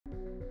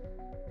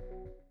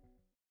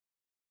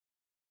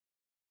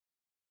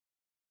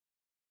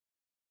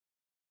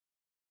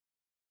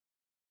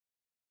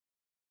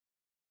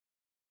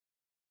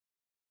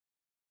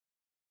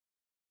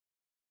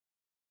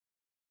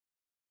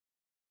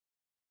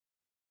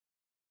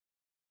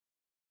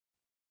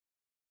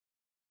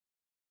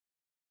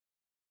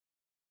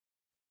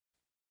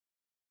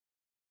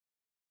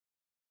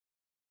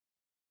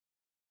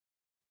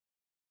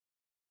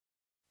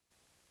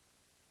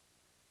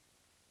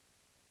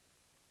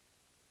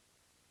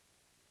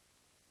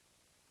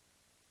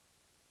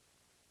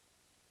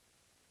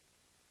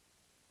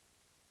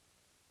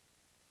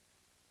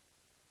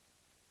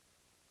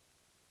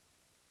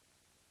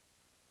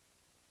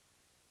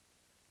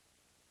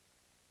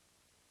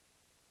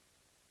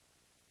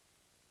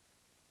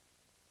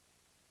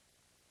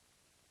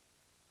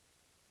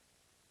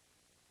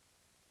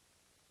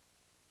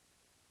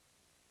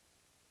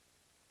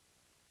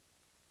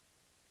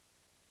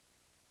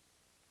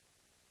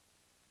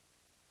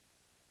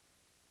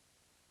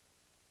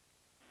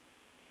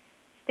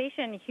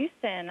Station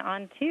Houston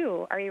on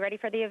 2. Are you ready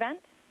for the event?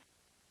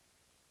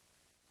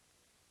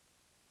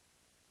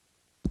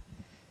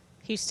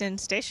 Houston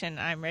Station,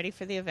 I'm ready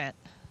for the event.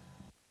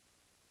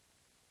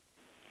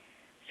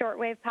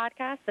 Shortwave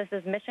podcast, this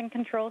is Mission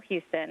Control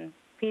Houston.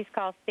 Please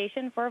call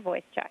station for a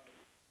voice check.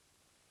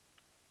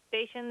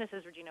 Station, this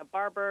is Regina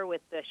Barber with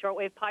the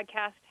Shortwave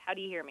podcast. How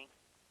do you hear me?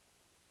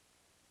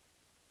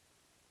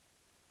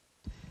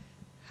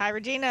 Hi,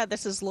 Regina.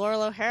 This is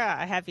Loral O'Hara.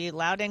 I have you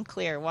loud and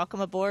clear.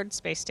 Welcome aboard,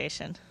 Space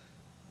Station.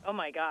 Oh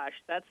my gosh,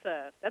 that's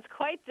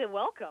quite the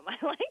welcome.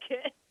 I like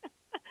it.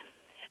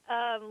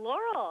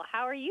 Loral,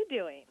 how are you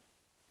doing?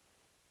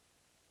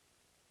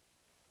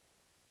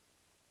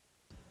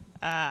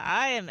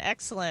 I am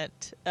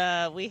excellent.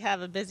 We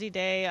have a busy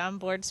day on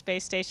board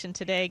Space Station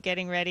today,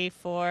 getting ready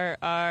for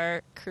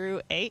our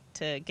Crew 8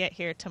 to get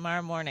here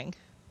tomorrow morning.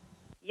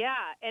 Yeah,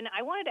 and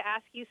I wanted to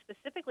ask you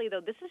specifically,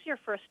 though, this is your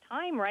first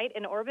time, right,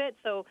 in orbit?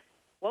 So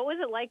what was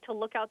it like to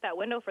look out that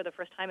window for the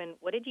first time, and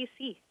what did you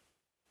see?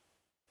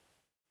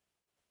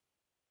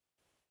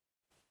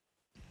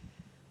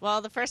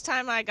 Well, the first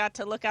time I got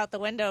to look out the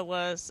window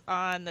was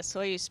on the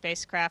Soyuz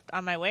spacecraft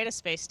on my way to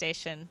Space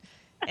Station.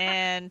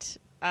 And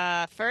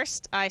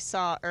first I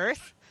saw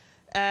Earth,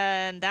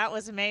 and that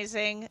was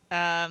amazing.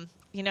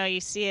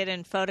 You see it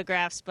in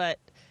photographs, but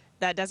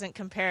that doesn't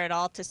compare at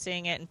all to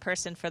seeing it in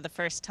person for the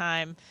first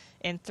time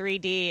in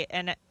 3D.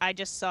 And I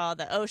just saw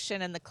the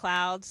ocean and the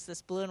clouds,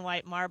 this blue and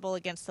white marble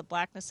against the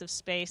blackness of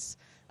space.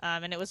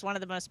 And it was one of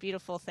the most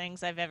beautiful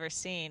things I've ever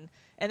seen.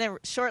 And then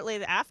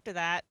shortly after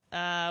that,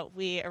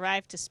 we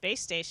arrived to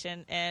Space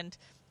Station, and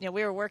we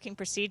were working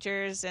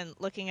procedures and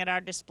looking at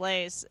our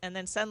displays. And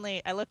then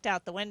suddenly I looked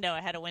out the window.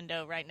 I had a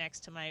window right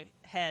next to my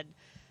head.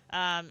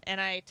 And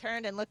I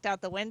turned and looked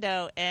out the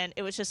window, and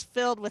it was just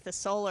filled with a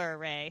solar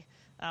array.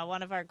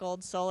 One of our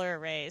gold solar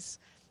arrays,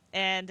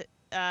 and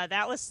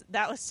that was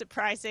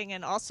surprising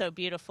and also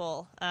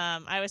beautiful.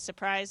 I was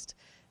surprised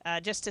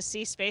just to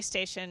see Space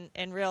Station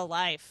in real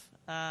life.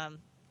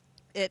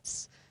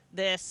 It's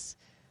this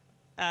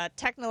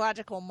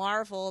technological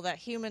marvel that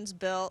humans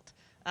built,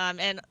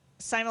 and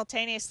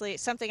simultaneously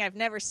something I've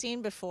never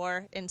seen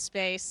before in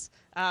space,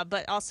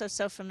 but also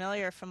so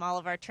familiar from all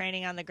of our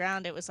training on the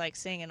ground. It was like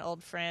seeing an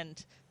old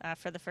friend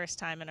for the first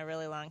time in a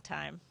really long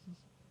time.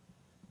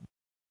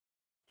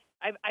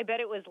 I bet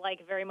it was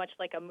very much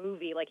like a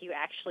movie, like you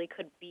actually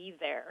could be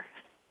there.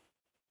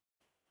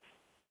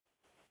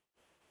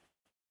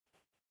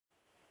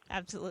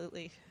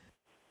 Absolutely.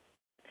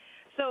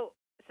 So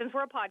since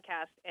we're a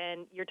podcast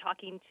and you're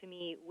talking to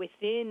me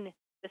within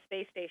the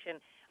space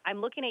station,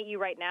 I'm looking at you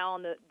right now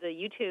on the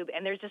YouTube,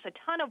 and there's just a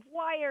ton of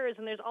wires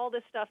and there's all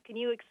this stuff. Can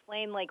you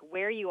explain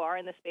where you are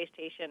in the space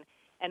station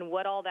and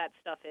what all that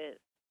stuff is?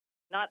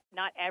 Not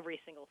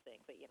every single thing,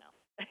 but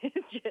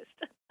just...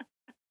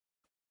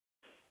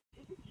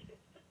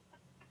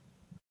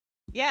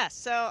 Yeah,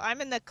 so I'm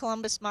in the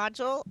Columbus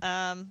module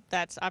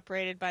that's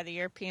operated by the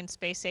European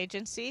Space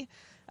Agency.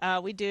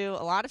 We do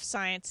a lot of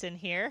science in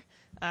here,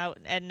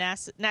 and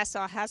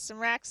NASA has some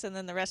racks, and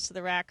then the rest of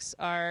the racks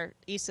are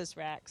ESA's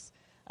racks.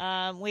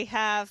 We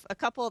have a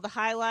couple of the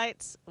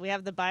highlights. We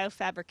have the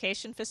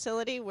biofabrication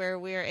facility where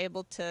we are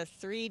able to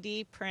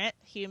 3D print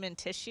human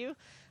tissue,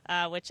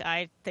 which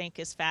I think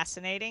is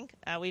fascinating.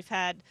 We've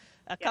had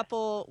a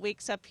couple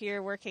weeks up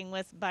here working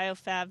with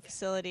biofab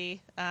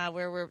facility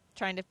where we're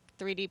trying to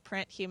 3D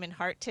print human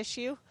heart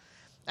tissue.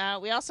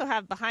 We also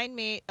have behind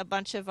me a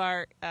bunch of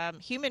our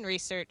human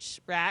research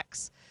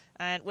racks,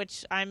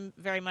 which I'm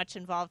very much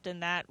involved in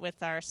that with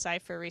our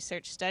CIPHER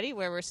research study,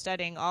 where we're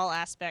studying all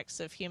aspects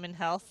of human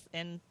health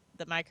in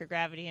the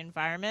microgravity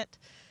environment.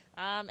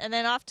 And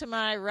then off to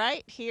my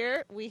right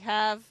here, we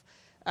have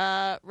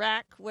a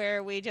rack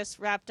where we just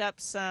wrapped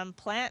up some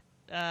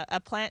a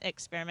plant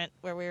experiment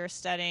where we were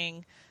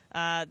studying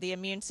the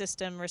immune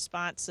system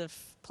response of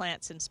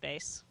plants in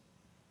space.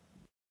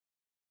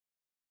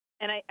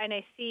 And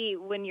I see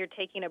when you're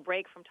taking a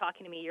break from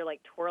talking to me, you're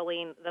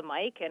twirling the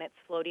mic and it's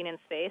floating in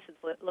space.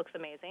 It looks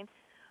amazing.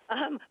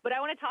 But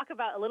I want to talk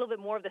about a little bit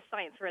more of the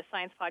science. We're a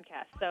science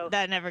podcast. So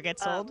that never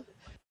gets old?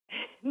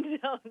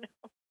 No.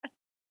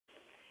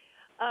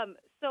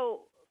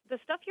 So the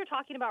stuff you're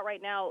talking about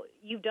right now,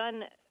 you've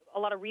done a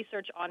lot of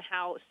research on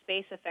how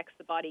space affects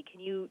the body. Can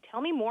you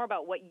tell me more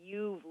about what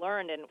you've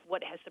learned and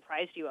what has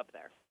surprised you up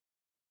there?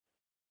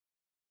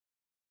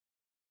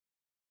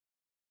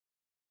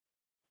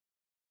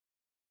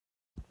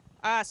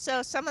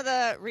 So some of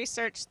the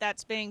research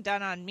that's being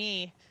done on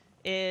me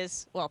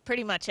is,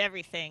 pretty much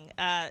everything.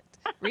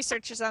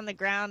 Researchers on the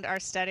ground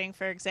are studying,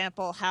 for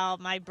example, how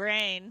my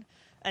brain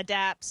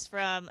adapts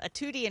from a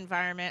 2D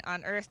environment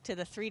on Earth to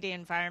the 3D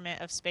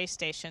environment of Space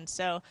Station.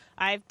 So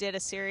I did a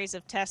series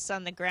of tests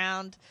on the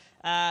ground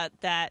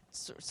that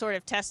sort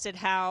of tested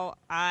how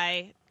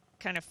I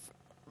kind of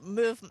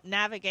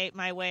navigate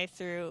my way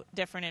through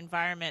different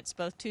environments,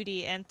 both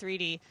 2D and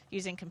 3D,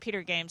 using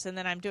computer games. And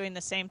then I'm doing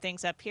the same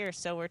things up here.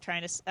 So we're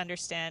trying to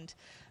understand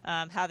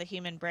how the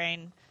human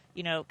brain,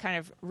 kind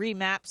of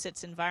remaps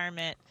its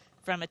environment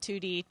from a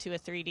 2D to a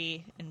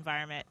 3D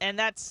environment. And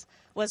that's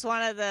was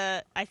one of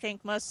the, I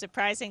think, most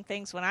surprising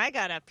things when I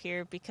got up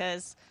here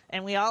because,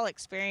 and we all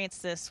experience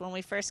this when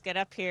we first get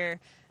up here,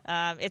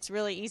 it's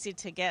really easy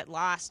to get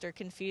lost or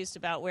confused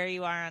about where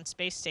you are on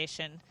space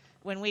station.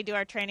 When we do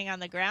our training on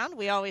the ground,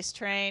 we always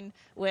train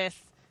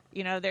with,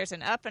 there's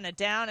an up and a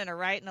down and a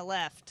right and a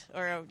left,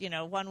 or,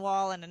 one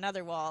wall and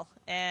another wall.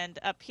 And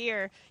up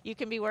here, you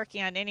can be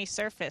working on any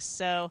surface.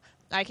 So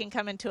I can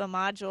come into a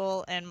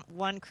module and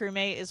one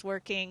crewmate is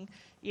working,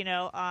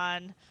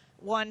 on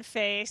one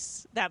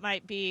face that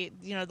might be,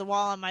 the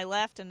wall on my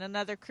left, and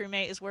another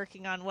crewmate is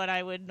working on what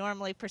I would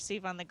normally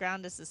perceive on the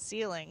ground as the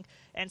ceiling.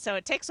 And so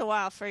it takes a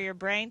while for your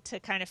brain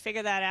to kind of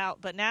figure that out.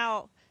 But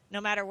now,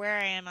 no matter where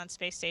I am on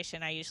space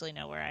station, I usually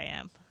know where I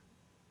am.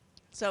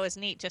 So it's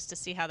neat just to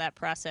see how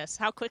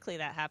quickly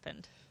that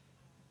happened.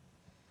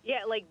 Yeah,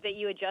 like that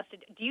you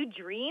adjusted. Do you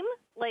dream?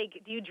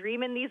 Like, do you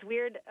dream in these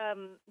weird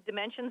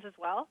dimensions as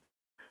well?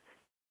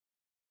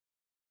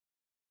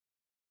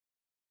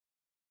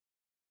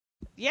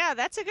 Yeah,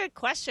 that's a good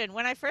question.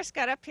 When I first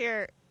got up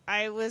here,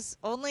 I was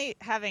only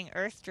having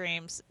Earth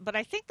dreams, but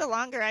I think the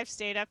longer I've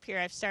stayed up here,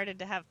 I've started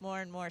to have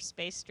more and more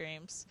space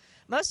dreams.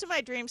 Most of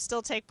my dreams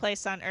still take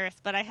place on Earth,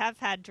 but I have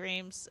had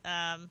dreams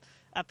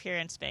up here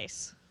in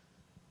space.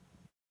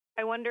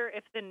 I wonder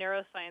if the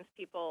neuroscience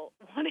people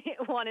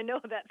want to know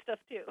that stuff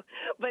too.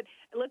 But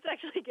let's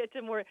actually get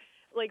to more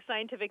like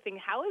scientific thing.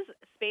 How is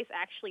space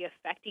actually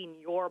affecting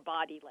your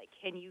body? Like,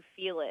 can you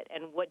feel it,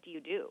 and what do you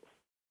do?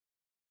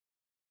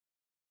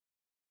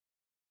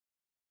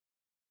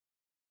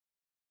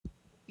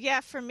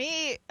 Yeah, for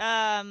me,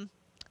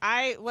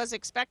 I was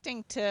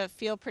expecting to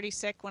feel pretty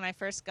sick when I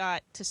first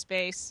got to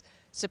space.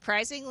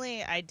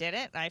 Surprisingly, I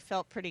didn't. I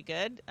felt pretty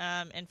good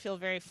and feel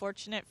very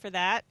fortunate for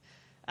that.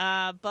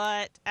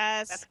 But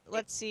as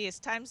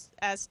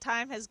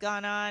time has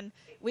gone on,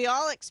 we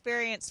all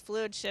experience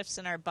fluid shifts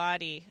in our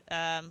body,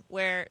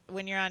 where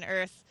when you're on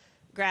Earth,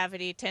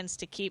 gravity tends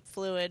to keep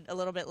fluid a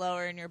little bit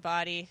lower in your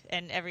body,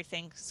 and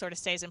everything sort of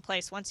stays in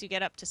place. Once you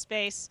get up to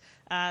space,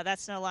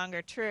 that's no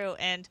longer true,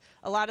 and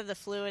a lot of the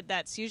fluid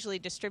that's usually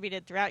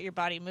distributed throughout your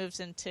body moves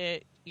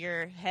into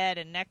your head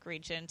and neck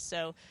region.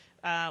 So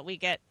we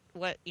get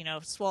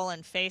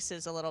swollen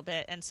faces a little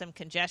bit and some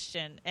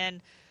congestion.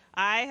 And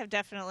I've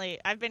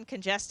been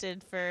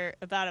congested for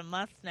about a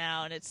month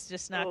now, and it's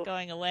just not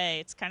going away.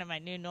 It's kind of my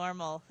new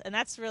normal, and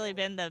that's really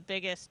been the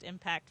biggest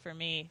impact for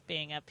me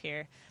being up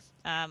here.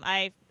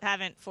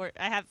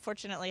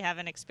 Fortunately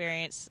haven't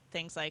experienced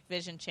things like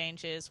vision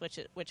changes,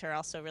 which are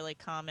also really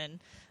common.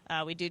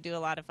 We do a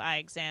lot of eye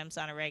exams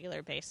on a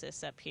regular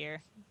basis up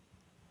here.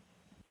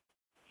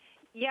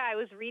 Yeah, I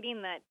was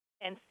reading that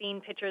and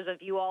seeing pictures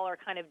of you all are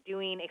kind of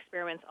doing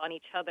experiments on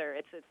each other.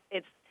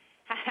 It's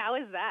how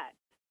is that?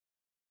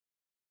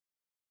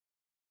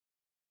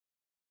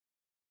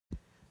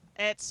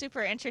 It's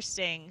super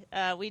interesting.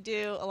 We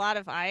do a lot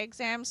of eye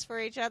exams for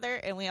each other,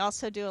 and we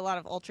also do a lot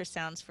of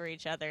ultrasounds for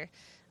each other.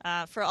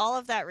 For all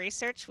of that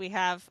research, we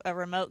have a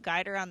remote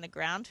guider on the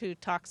ground who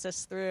talks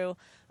us through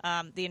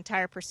the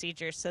entire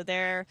procedure. So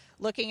they're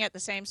looking at the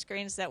same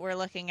screens that we're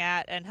looking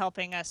at and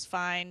helping us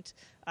find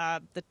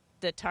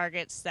the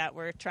targets that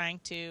we're trying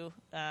to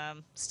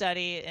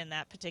study in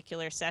that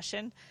particular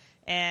session,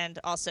 and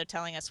also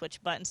telling us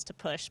which buttons to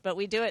push. But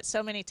we do it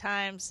so many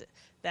times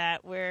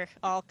that we're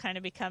all kind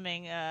of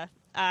becoming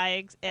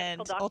eye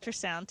and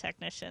ultrasound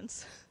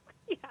technicians.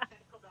 Yeah.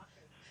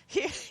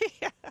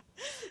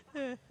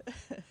 Yeah.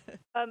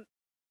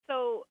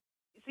 So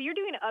you're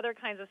doing other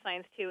kinds of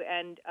science too,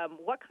 and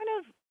what kind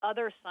of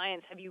other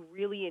science have you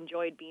really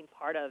enjoyed being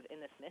part of in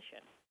this mission?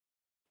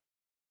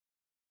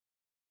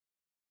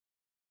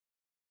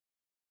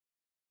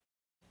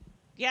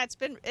 Yeah,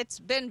 it's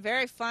been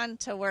very fun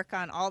to work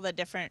on all the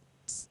different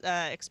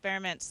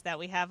experiments that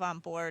we have on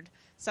board.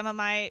 Some of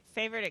my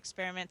favorite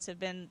experiments have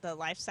been the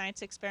life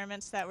science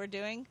experiments that we're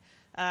doing.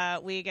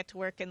 We get to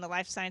work in the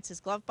life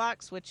sciences glove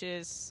box, which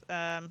is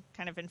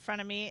kind of in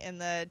front of me in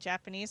the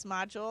Japanese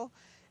module.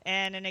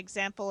 And an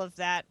example of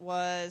that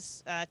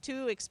was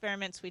two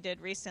experiments we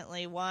did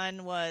recently.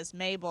 One was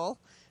Mabel.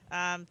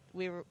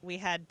 We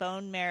had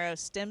bone marrow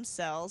stem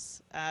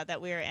cells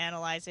that we were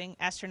analyzing.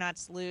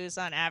 Astronauts lose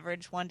on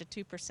average 1%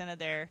 to 2% of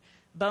their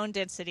bone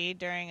density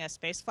during a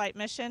spaceflight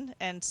mission,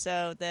 and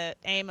so the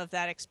aim of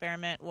that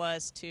experiment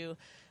was to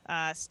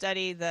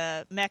study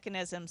the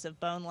mechanisms of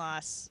bone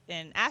loss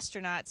in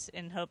astronauts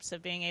in hopes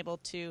of being able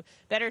to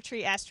better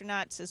treat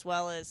astronauts as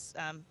well as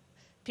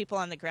people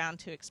on the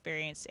ground who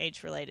experience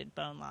age-related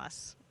bone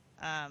loss.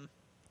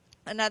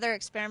 Another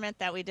experiment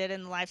that we did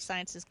in the life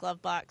sciences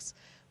glove box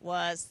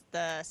was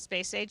the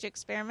space age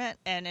experiment,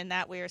 and in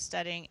that we were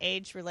studying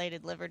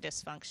age-related liver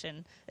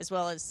dysfunction as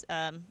well as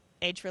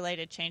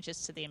age-related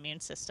changes to the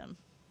immune system.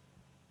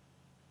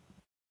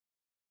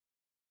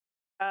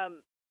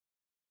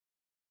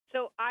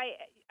 So I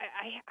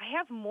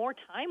have more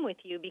time with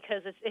you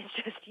because it's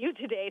just you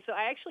today. So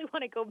I actually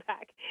want to go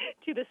back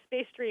to the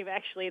space dream.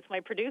 Actually, it's my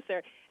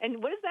producer.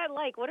 And what is that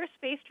like? What are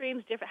space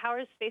dreams different? How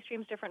are space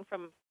dreams different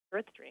from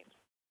Earth dreams?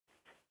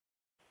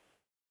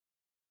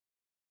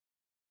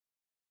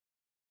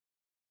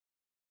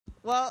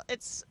 Well,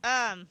 it's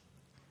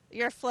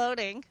you're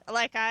floating.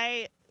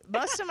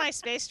 Most of my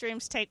space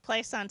dreams take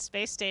place on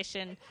space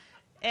station,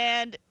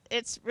 and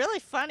it's really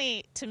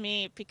funny to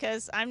me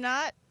because I'm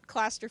not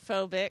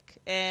claustrophobic,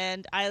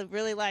 and I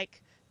really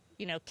like,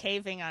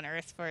 caving on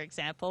Earth, for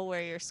example,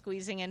 where you're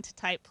squeezing into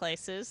tight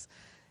places.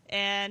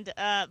 And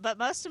but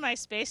most of my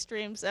space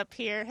dreams up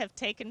here have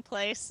taken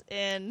place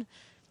in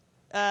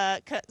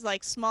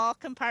like small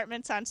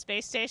compartments on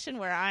space station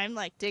where I'm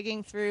like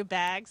digging through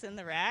bags in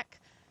the rack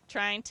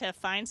trying to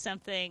find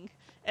something,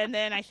 and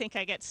then I think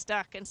I get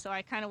stuck, and so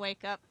I kind of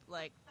wake up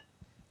like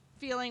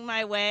feeling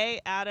my way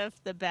out of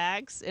the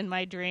bags in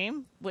my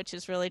dream, which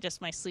is really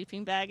just my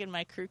sleeping bag in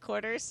my crew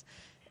quarters.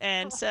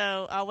 And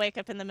so I'll wake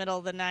up in the middle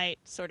of the night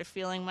sort of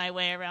feeling my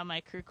way around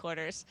my crew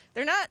quarters.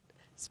 They're not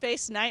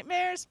space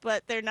nightmares,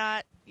 but they're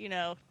not,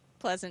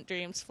 pleasant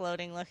dreams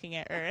floating looking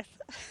at Earth.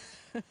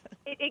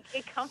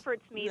 It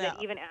comforts me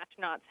that even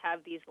astronauts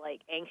have these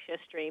like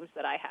anxious dreams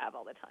that I have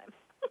all the time.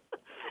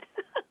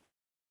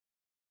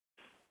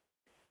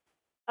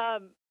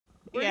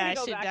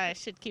 I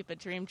should keep a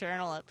dream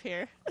journal up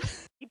here.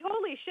 You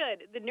totally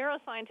should. The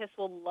neuroscientists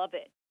will love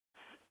it.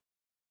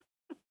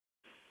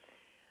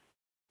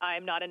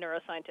 I'm not a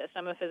neuroscientist.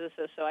 I'm a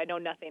physicist, so I know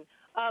nothing.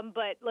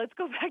 But let's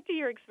go back to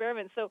your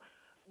experiment. So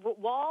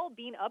while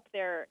being up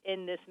there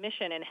in this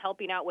mission and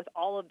helping out with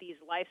all of these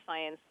life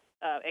science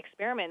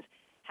experiments,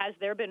 has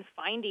there been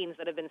findings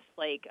that have been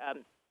like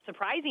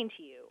surprising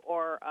to you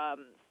or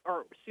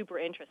super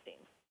interesting?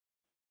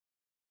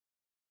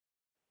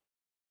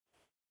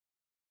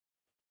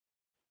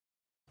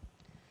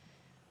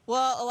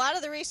 Well, a lot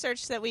of the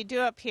research that we do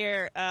up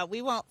here,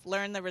 we won't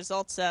learn the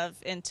results of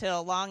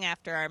until long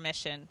after our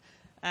mission.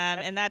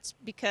 And that's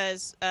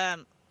because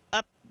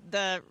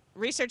the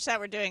research that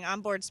we're doing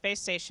on board space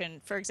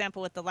station, for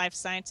example, with the life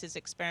sciences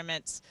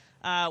experiments,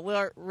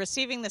 we're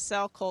receiving the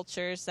cell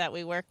cultures that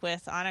we work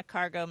with on a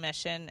cargo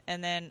mission.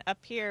 And then up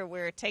here,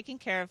 we're taking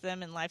care of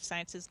them in life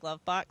sciences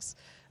glove box,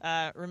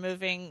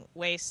 removing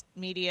waste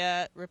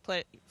media,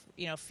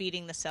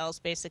 feeding the cells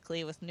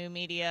basically with new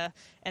media.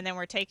 And then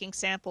we're taking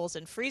samples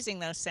and freezing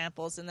those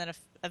samples, and then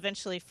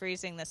eventually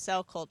freezing the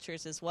cell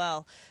cultures as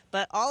well.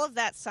 But all of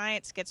that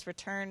science gets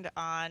returned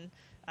on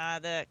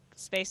the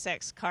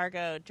SpaceX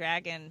cargo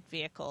Dragon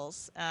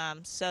vehicles.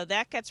 So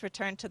that gets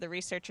returned to the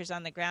researchers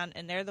on the ground,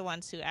 and they're the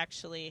ones who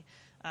actually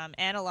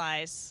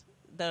analyze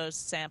those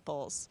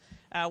samples.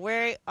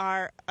 We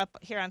are up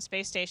here on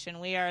space station.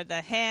 We are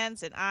the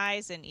hands and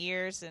eyes and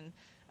ears and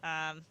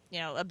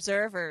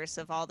observers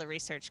of all the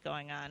research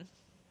going on.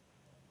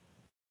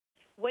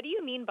 What do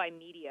you mean by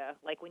media?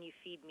 Like when you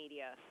feed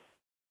media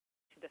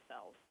to the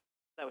cells?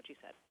 Is that what you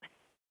said?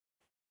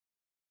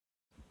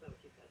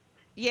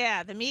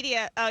 Yeah, the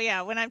media. Oh,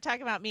 yeah. When I'm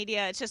talking about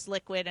media, it's just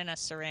liquid in a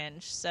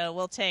syringe. So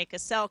we'll take a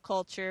cell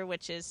culture,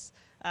 which is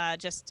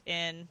just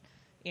in,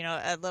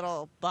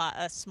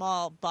 a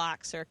small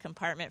box or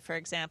compartment, for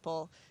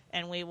example,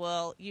 and we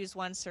will use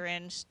one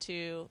syringe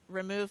to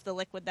remove the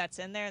liquid that's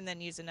in there, and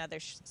then use another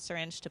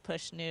syringe to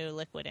push new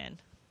liquid in.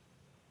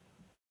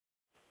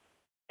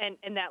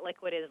 And that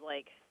liquid is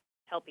like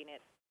helping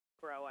it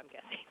grow, I'm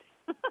guessing.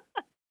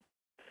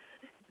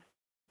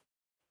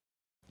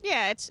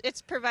 Yeah,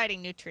 it's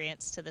providing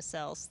nutrients to the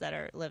cells that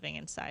are living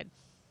inside.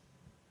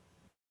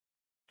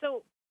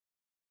 So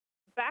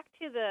back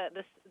to the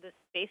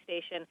space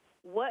station,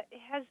 what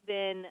has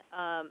been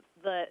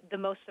the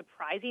most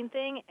surprising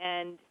thing?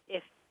 And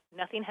if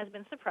nothing has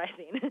been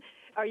surprising,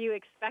 are you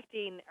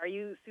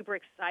super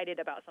excited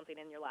about something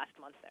in your last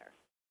month there?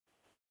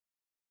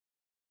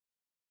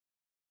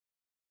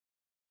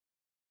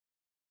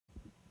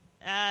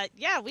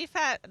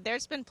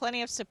 There's been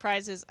plenty of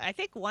surprises. I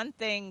think one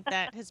thing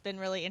that has been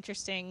really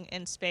interesting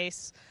in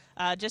space,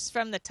 just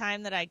from the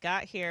time that I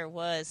got here,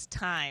 was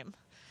time.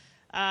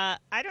 I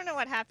don't know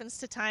what happens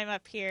to time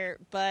up here,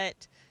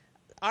 but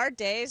our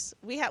days,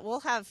 we'll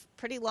have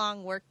pretty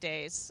long work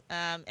days.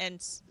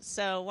 And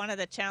so one of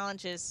the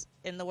challenges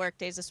in the work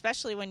days,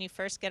 especially when you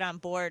first get on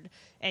board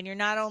and you're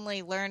not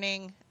only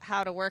learning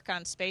how to work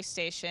on space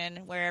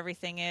station, where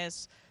everything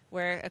is,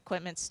 where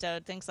equipment's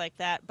stowed, things like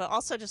that, but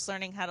also just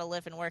learning how to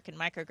live and work in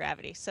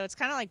microgravity. So it's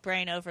kind of like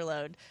brain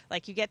overload.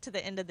 Like you get to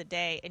the end of the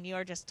day and you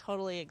are just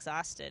totally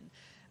exhausted.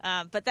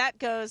 But that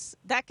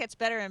gets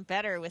better and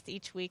better with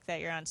each week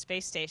that you're on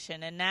space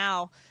station. And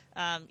now,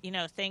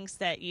 things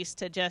that used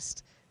to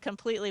just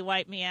completely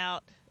wipe me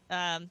out,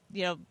 a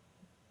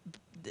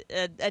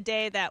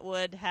day that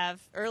would have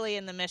early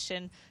in the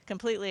mission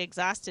completely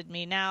exhausted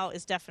me now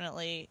is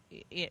definitely,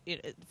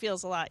 it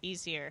feels a lot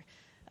easier.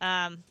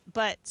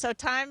 But so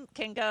time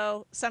can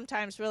go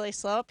sometimes really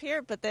slow up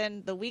here, but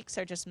then the weeks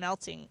are just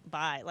melting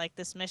by. Like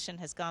this mission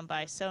has gone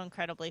by so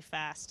incredibly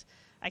fast.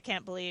 I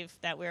can't believe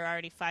that we're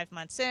already 5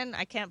 months in.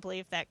 I can't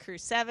believe that Crew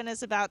 7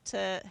 is about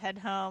to head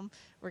home.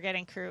 We're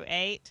getting Crew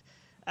 8.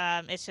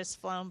 It's just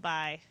flown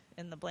by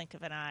in the blink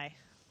of an eye.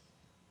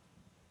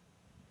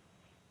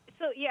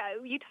 So, yeah,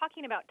 you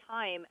talking about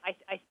time,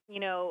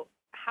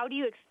 how do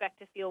you expect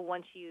to feel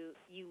once you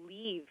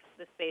leave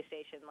the space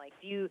station? Like,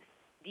 do you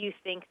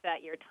think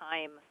that your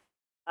time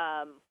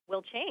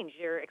will change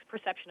your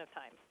perception of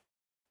time.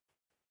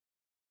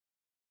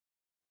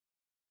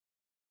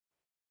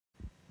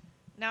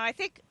 Now, I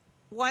think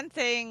one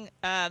thing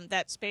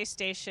that space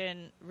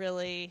station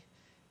really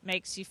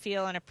makes you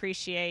feel and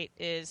appreciate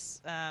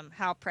is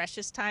how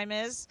precious time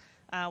is.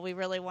 We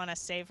really want to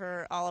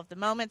savor all of the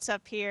moments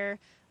up here,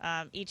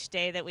 each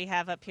day that we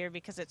have up here,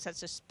 because it's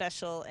such a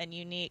special and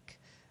unique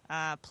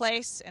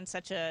place and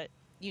such a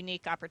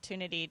unique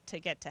opportunity to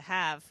get to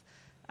have.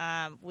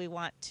 We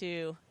want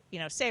to,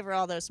 savor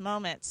all those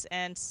moments.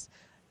 And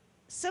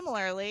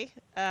similarly,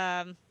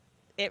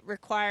 it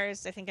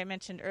requires, I think I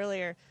mentioned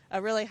earlier,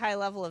 a really high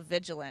level of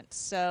vigilance.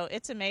 So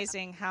it's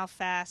amazing how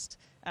fast,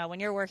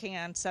 when you're working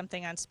on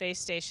something on space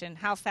station,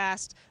 how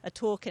fast a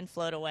tool can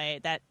float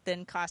away that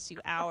then costs you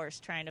hours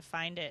trying to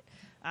find it,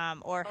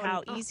 or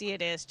how easy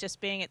it is just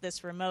being at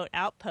this remote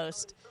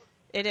outpost.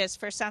 It is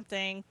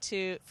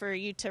for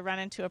you to run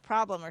into a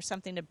problem or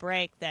something to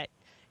break that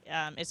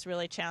it's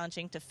really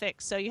challenging to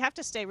fix. So you have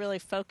to stay really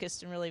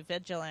focused and really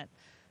vigilant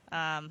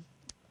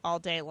all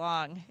day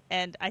long.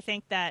 And I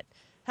think that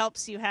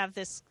helps you have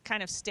this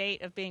kind of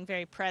state of being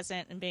very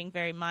present and being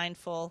very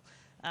mindful,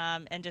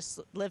 and just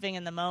living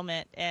in the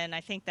moment. And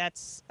I think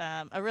that's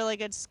a really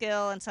good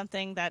skill and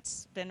something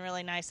that's been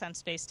really nice on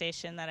space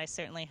station that I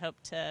certainly hope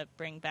to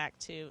bring back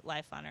to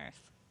life on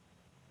Earth.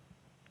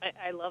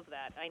 I love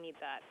that. I need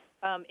that.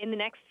 In the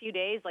next few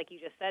days, like you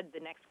just said, the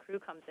next crew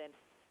comes in.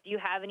 Do you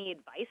have any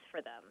advice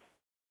for them?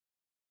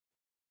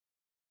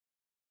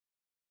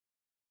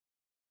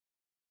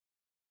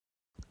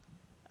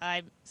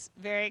 I'm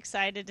very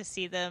excited to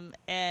see them,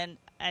 and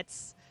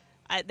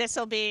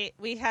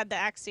we had the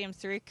Axiom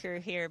 3 crew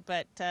here,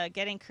 but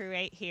getting crew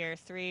 8 here,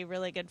 3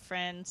 really good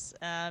friends,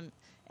 and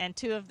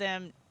 2 of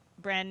them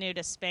brand new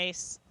to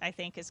space, I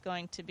think is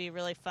going to be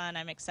really fun.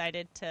 I'm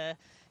excited to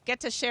get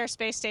to share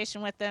space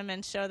station with them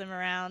and show them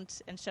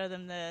around and show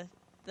them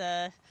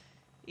the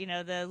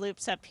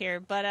loops up here.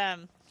 But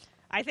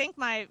I think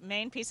my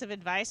main piece of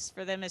advice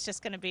for them is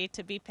just going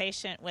to be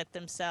patient with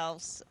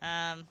themselves.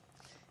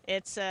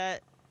 It's a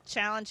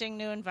challenging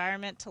new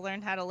environment to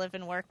learn how to live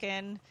and work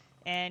in,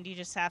 and you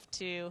just have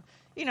to,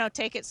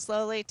 take it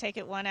slowly, take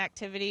it one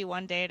activity,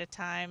 one day at a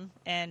time,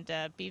 and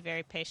be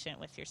very patient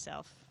with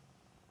yourself.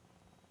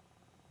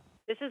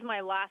 This is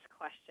my last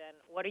question.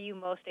 What are you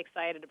most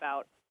excited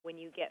about when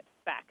you get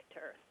back to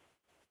Earth?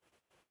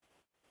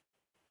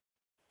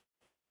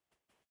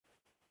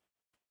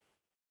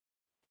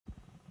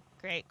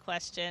 Great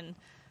question.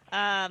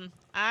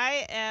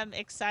 I am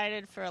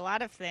excited for a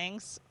lot of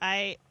things.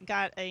 I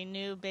got a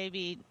new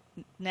baby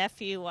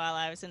nephew while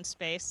I was in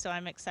space, so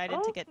I'm excited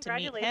to get to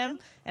meet him.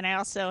 And I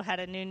also had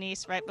a new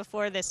niece right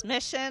before this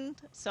mission,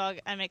 so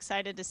I'm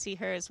excited to see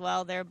her as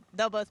well.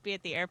 They'll both be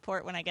at the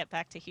airport when I get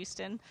back to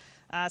Houston,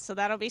 so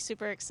that'll be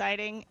super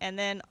exciting. And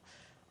then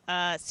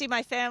see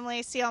my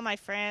family, see all my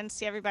friends,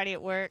 see everybody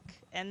at work,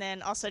 and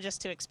then also just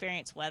to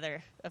experience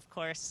weather, of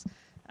course.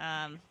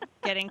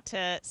 Getting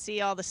to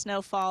see all the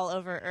snowfall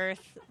over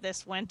Earth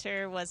this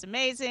winter was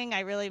amazing. I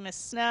really miss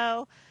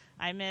snow.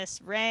 I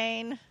miss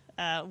rain,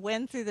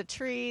 wind through the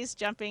trees,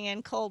 jumping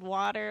in cold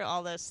water,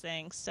 all those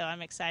things. So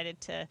I'm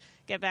excited to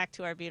get back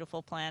to our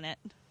beautiful planet.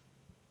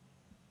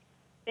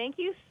 Thank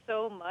you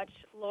so much,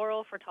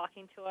 Loral, for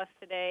talking to us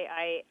today.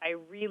 I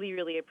really,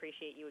 really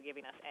appreciate you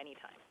giving us any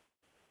time.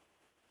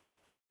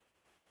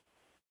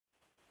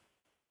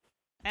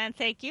 And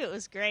thank you. It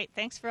was great.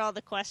 Thanks for all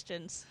the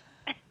questions.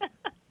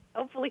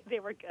 Hopefully they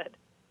were good.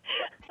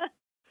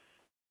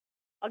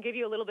 I'll give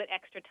you a little bit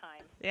extra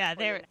time. Yeah,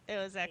 it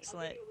was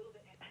excellent.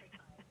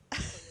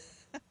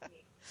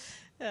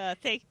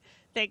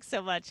 Thanks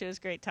so much. It was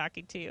great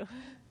talking to you.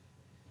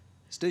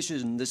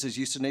 Station, this is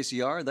Houston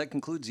ACR. That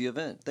concludes the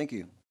event. Thank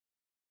you.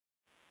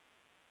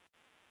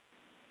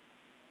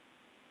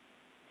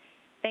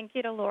 Thank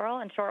you to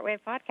Loral and Shortwave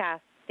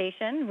Podcast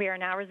Station. We are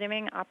now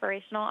resuming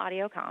operational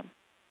audio comm.